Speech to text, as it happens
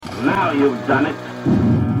Now you've done it.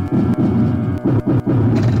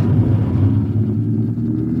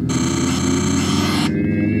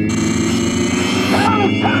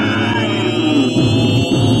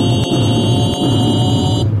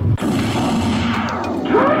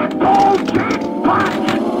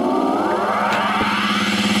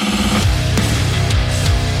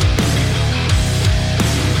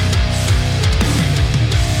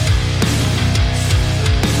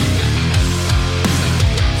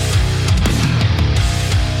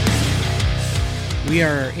 We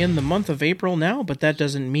are in the month of April now, but that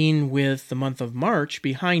doesn't mean with the month of March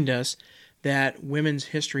behind us that Women's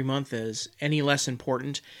History Month is any less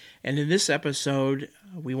important. And in this episode,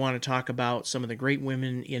 we want to talk about some of the great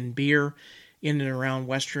women in beer in and around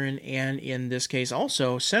Western and, in this case,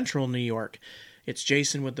 also Central New York. It's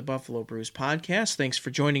Jason with the Buffalo Brews Podcast. Thanks for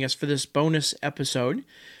joining us for this bonus episode.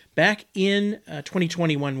 Back in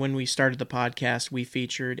 2021, when we started the podcast, we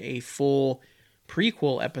featured a full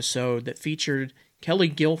prequel episode that featured Kelly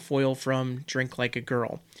Guilfoyle from Drink Like a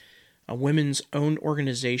Girl, a women's-owned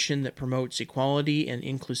organization that promotes equality and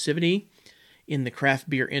inclusivity in the craft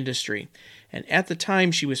beer industry. And at the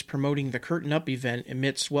time, she was promoting the Curtain Up event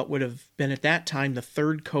amidst what would have been at that time the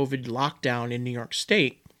third COVID lockdown in New York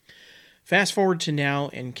State. Fast forward to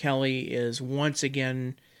now, and Kelly is once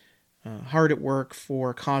again hard at work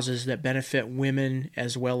for causes that benefit women,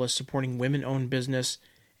 as well as supporting women-owned business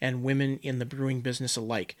and women in the brewing business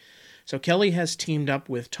alike. So Kelly has teamed up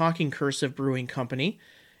with Talking Cursive Brewing Company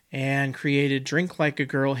and created Drink Like a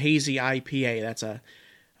Girl Hazy IPA. That's a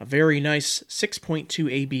very nice 6.2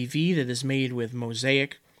 ABV that is made with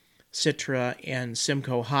Mosaic, Citra, and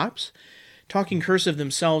Simcoe hops. Talking Cursive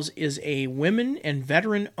themselves is a women and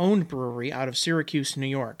veteran-owned brewery out of Syracuse, New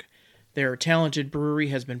York. Their talented brewery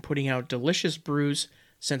has been putting out delicious brews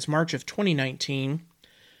since March of 2019,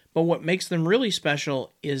 but what makes them really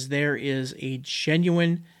special is there is a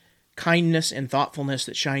genuine kindness and thoughtfulness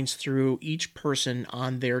that shines through each person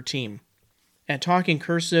on their team. At Talking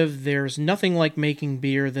Cursive, there's nothing like making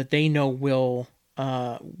beer that they know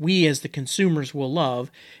we as the consumers will love,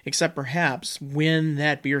 except perhaps when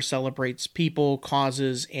that beer celebrates people,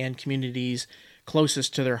 causes, and communities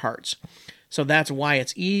closest to their hearts. So that's why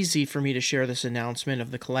it's easy for me to share this announcement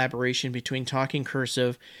of the collaboration between Talking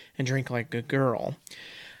Cursive and Drink Like a Girl.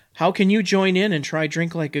 How can you join in and try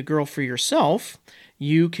Drink Like a Girl for yourself?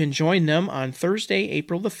 You can join them on Thursday,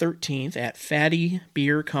 April the 13th at Fatty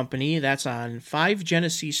Beer Company. That's on 5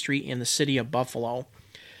 Genesee Street in the city of Buffalo.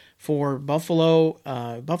 For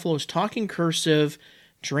Buffalo's Talking Cursive,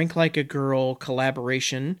 Drink Like a Girl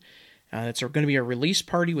collaboration. It's going to be a release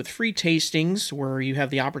party with free tastings where you have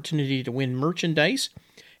the opportunity to win merchandise,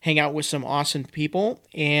 hang out with some awesome people,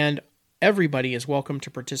 and everybody is welcome to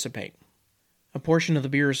participate. A portion of the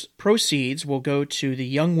beer's proceeds will go to the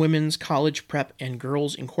Young Women's College Prep and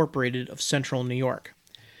Girls Incorporated of Central New York.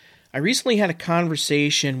 I recently had a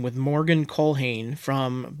conversation with Morgan Colhane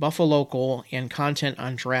from Buffalo Local and Content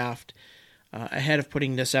on Draft ahead of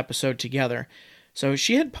putting this episode together. So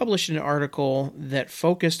she had published an article that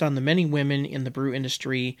focused on the many women in the brew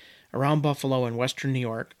industry around Buffalo and Western New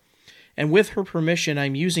York. And with her permission,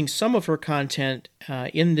 I'm using some of her content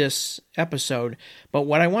in this episode. But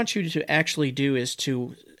what I want you to actually do is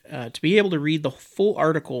to be able to read the full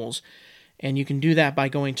articles. And you can do that by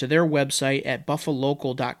going to their website at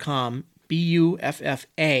buffalocal.com,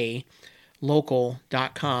 BUFFA,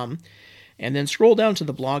 local.com. And then scroll down to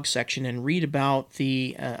the blog section and read about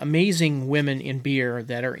the amazing women in beer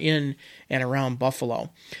that are in and around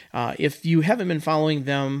Buffalo. If you haven't been following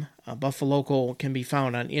them, Buffalo Local can be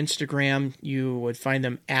found on Instagram. You would find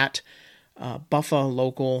them at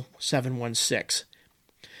BuffaloLocal716.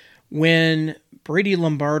 When Brady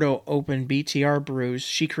Lombardo opened BTR Brews,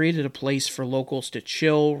 she created a place for locals to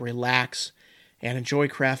chill, relax, and enjoy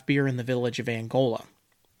craft beer in the village of Angola.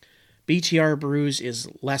 BTR Brews is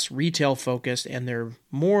less retail focused, and they're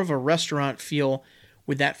more of a restaurant feel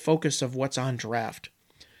with that focus of what's on draft.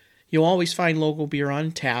 You'll always find local beer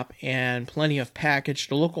on tap and plenty of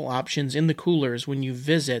packaged local options in the coolers when you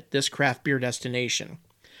visit this craft beer destination.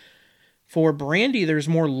 For Brandy, there's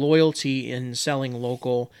more loyalty in selling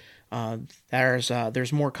local.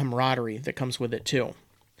 There's more camaraderie that comes with it too.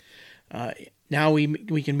 Now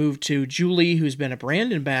we can move to Julie, who's been a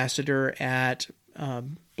brand ambassador at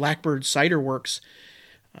Blackbird Cider Works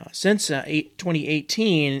since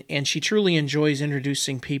 2018, and she truly enjoys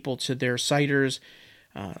introducing people to their ciders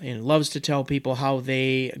and loves to tell people how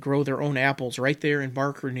they grow their own apples right there in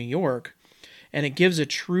Barker, New York, and it gives a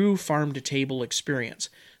true farm-to-table experience.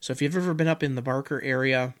 So if you've ever been up in the Barker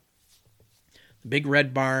area, the Big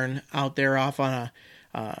Red Barn out there off on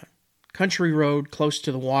a country road close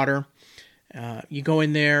to the water. You go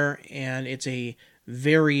in there, and it's a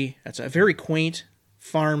very quaint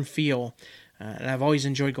farm feel. And I've always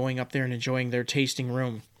enjoyed going up there and enjoying their tasting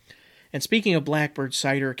room. And speaking of Blackbird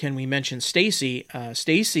Cider, can we mention Stacy?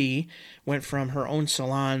 Stacy went from her own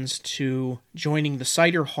salons to joining the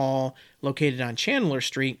Cider Hall located on Chandler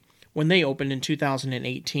Street when they opened in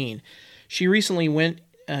 2018. She recently went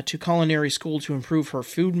to culinary school to improve her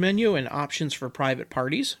food menu and options for private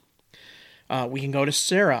parties. We can go to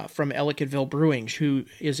Sarah from Ellicottville Brewing, who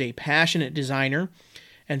is a passionate designer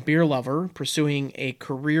and beer lover pursuing a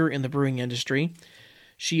career in the brewing industry.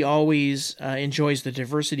 She always enjoys the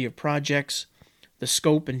diversity of projects, the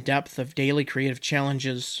scope and depth of daily creative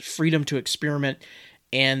challenges, freedom to experiment,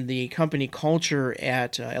 and the company culture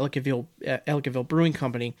at Ellicottville Brewing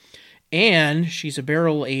Company. And she's a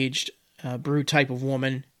barrel-aged brew type of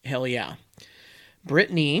woman. Hell yeah.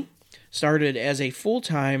 Brittany started as a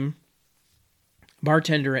full-time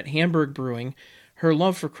bartender at Hamburg Brewing. Her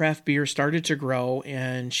love for craft beer started to grow,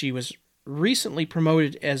 and she was recently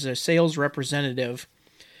promoted as a sales representative.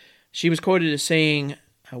 She was quoted as saying,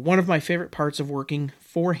 "One of my favorite parts of working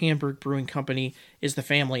for Hamburg Brewing Company is the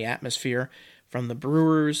family atmosphere. From the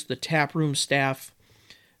brewers, the taproom staff,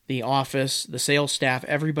 the office, the sales staff,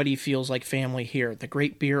 everybody feels like family here. The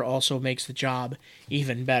great beer also makes the job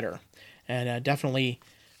even better." And definitely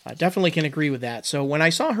can agree with that. So when I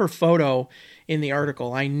saw her photo in the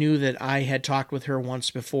article, I knew that I had talked with her once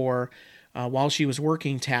before while she was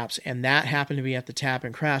working taps, and that happened to be at the Tap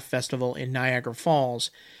and Craft Festival in Niagara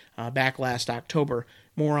Falls back last October.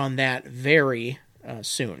 More on that very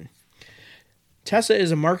soon. Tessa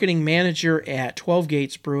is a marketing manager at 12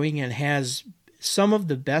 Gates Brewing and has some of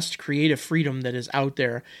the best creative freedom that is out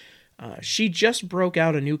there. She just broke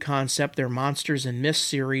out a new concept, their Monsters and Myths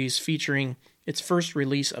series, featuring its first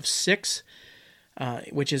release of 6,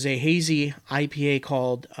 which is a hazy IPA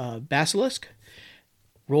called Basilisk.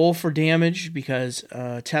 Roll for damage, because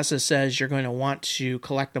Tessa says you're going to want to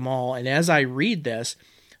collect them all. And as I read this,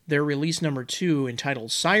 their release number 2,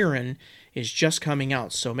 entitled Siren, is just coming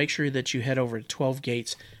out. So make sure that you head over to 12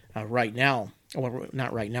 Gates right now. Well,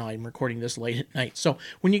 not right now. I'm recording this late at night. So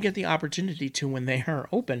when you get the opportunity to, when they are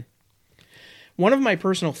open. One of my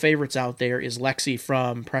personal favorites out there is Lexi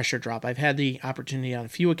from Pressure Drop. I've had the opportunity on a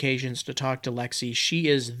few occasions to talk to Lexi. She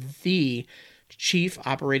is the Chief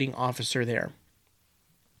Operating Officer there.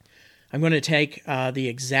 I'm going to take the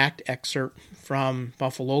exact excerpt from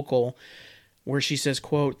Buffalocal, where she says,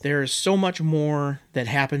 quote, "There is so much more that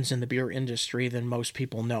happens in the beer industry than most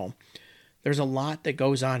people know. There's a lot that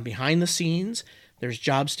goes on behind the scenes. There's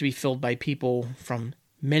jobs to be filled by people from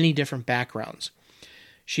many different backgrounds."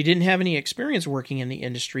 She didn't have any experience working in the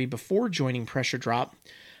industry before joining Pressure Drop.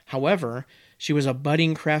 However, she was a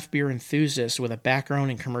budding craft beer enthusiast with a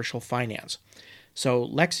background in commercial finance. So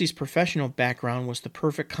Lexi's professional background was the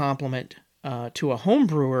perfect complement to a home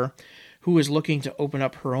brewer who was looking to open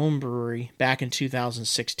up her own brewery back in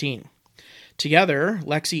 2016. Together,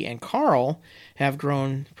 Lexi and Carl have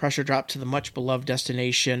grown Pressure Drop to the much-beloved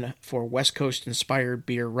destination for West Coast-inspired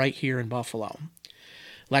beer right here in Buffalo.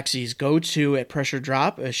 Lexi's go-to at Pressure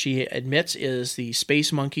Drop, as she admits, is the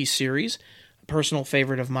Space Monkey series, a personal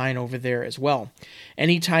favorite of mine over there as well.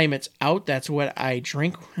 Anytime it's out, that's what I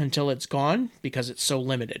drink until it's gone, because it's so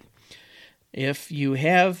limited. If you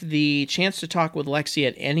have the chance to talk with Lexi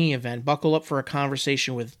at any event, buckle up for a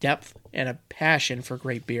conversation with depth and a passion for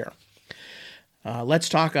great beer. Let's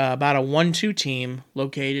talk about a 1-2 team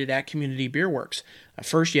located at Community Beer Works.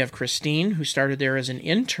 First, you have Christine, who started there as an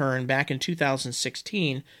intern back in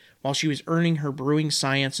 2016 while she was earning her Brewing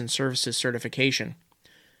Science and Services certification.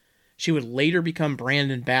 She would later become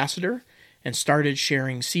brand ambassador and started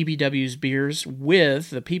sharing CBW's beers with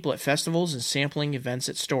the people at festivals and sampling events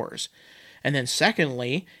at stores. And then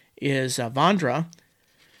secondly is Vandra,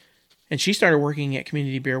 and she started working at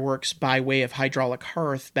Community Beer Works by way of Hydraulic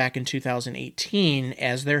Hearth back in 2018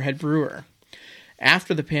 as their head brewer.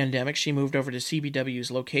 After the pandemic, she moved over to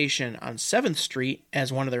CBW's location on 7th Street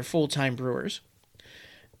as one of their full-time brewers.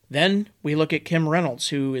 Then we look at Kim Reynolds,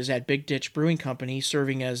 who is at Big Ditch Brewing Company,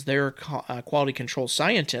 serving as their quality control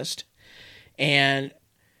scientist. And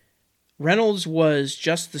Reynolds was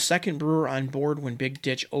just the second brewer on board when Big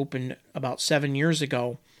Ditch opened about 7 years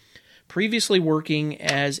ago. Previously working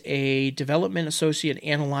as a development associate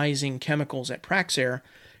analyzing chemicals at Praxair,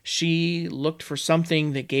 she looked for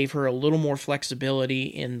something that gave her a little more flexibility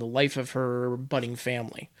in the life of her budding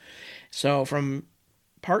family. So from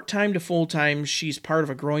part-time to full-time, she's part of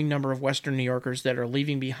a growing number of Western New Yorkers that are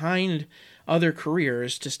leaving behind other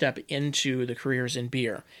careers to step into the careers in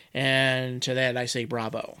beer. And to that I say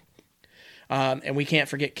bravo. And we can't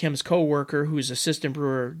forget Kim's co-worker, who's assistant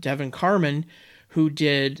brewer Devin Carmen, who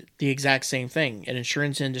did the exact same thing, an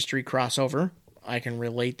insurance industry crossover. I can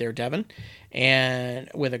relate there, Devin, and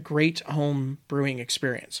with a great home brewing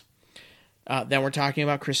experience. Then we're talking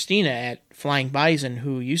about Christina at Flying Bison,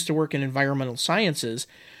 who used to work in environmental sciences.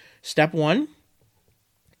 Step 1,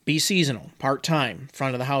 be seasonal, part-time,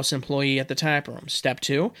 front-of-the-house employee at the tap room. Step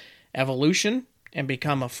 2, evolution, and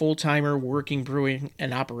become a full-timer working brewing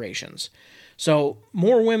and operations. So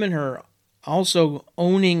more women are also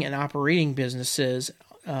owning and operating businesses,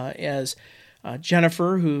 as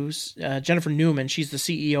Jennifer Newman, she's the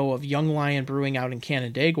CEO of Young Lion Brewing out in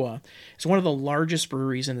Canandaigua. It's one of the largest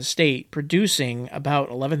breweries in the state, producing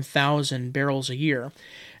about 11,000 barrels a year.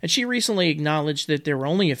 And she recently acknowledged that there were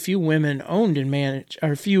only a few women-owned and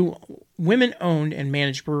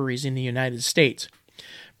managed breweries in the United States.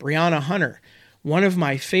 Brianna Hunter, one of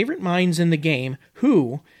my favorite minds in the game,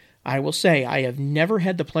 who I will say I have never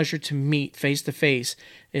had the pleasure to meet face-to-face,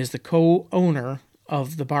 is the co-owner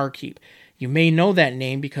of the Barkeep. You may know that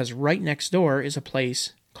name because right next door is a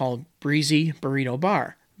place called Breezy Burrito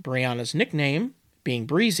Bar. Brianna's nickname, being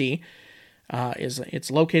Breezy,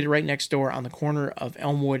 it's located right next door on the corner of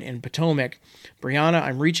Elmwood and Potomac. Brianna,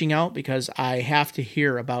 I'm reaching out because I have to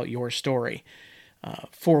hear about your story.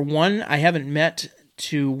 For one, I haven't met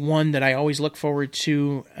to one that I always look forward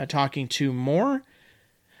to talking to more.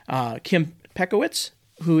 Kim Pekowitz,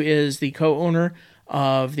 who is the co-owner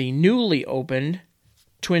of the newly opened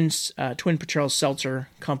Twin Patrol Seltzer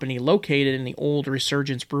Company located in the old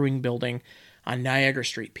Resurgence Brewing building on Niagara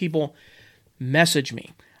Street. People, message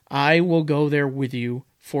me. I will go there with you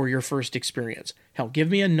for your first experience. Hell,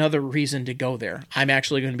 give me another reason to go there. I'm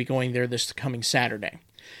actually going to be going there this coming Saturday.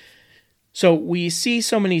 So we see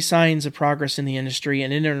so many signs of progress in the industry,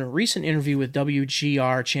 and in a recent interview with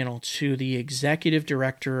WGR Channel 2, the executive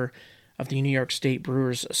director of the New York State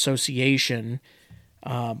Brewers Association,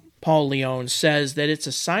 Paul Leone, says that it's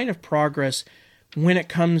a sign of progress when it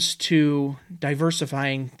comes to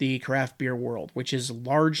diversifying the craft beer world, which is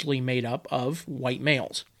largely made up of white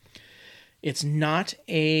males. It's not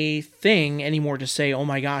a thing anymore to say, oh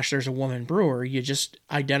my gosh, there's a woman brewer. You don't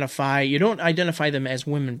identify them as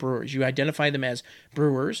women brewers. You identify them as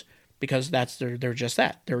brewers because they're just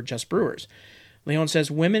that. They're just brewers. Leone says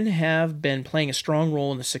women have been playing a strong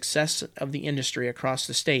role in the success of the industry across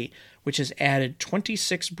the state, which has added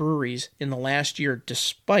 26 breweries in the last year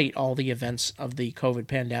despite all the events of the COVID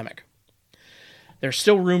pandemic. There's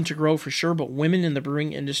still room to grow for sure, but women in the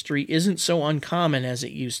brewing industry isn't so uncommon as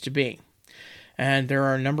it used to be. And there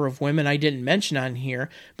are a number of women I didn't mention on here,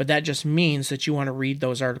 but that just means that you want to read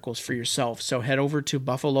those articles for yourself. So head over to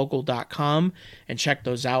buffalocal.com and check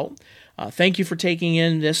those out. Thank you for taking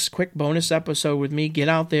in this quick bonus episode with me. Get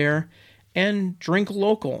out there and drink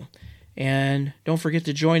local. And don't forget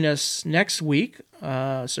to join us next week.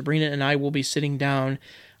 Sabrina and I will be sitting down.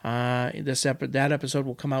 That episode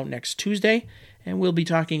will come out next Tuesday, and we'll be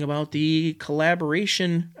talking about the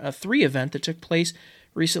Collaboration 3 event that took place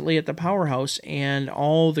recently at the Powerhouse and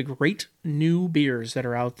all the great new beers that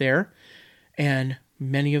are out there, and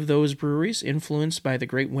many of those breweries influenced by the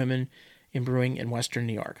great women in brewing in Western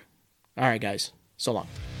New York. All right, guys. So long.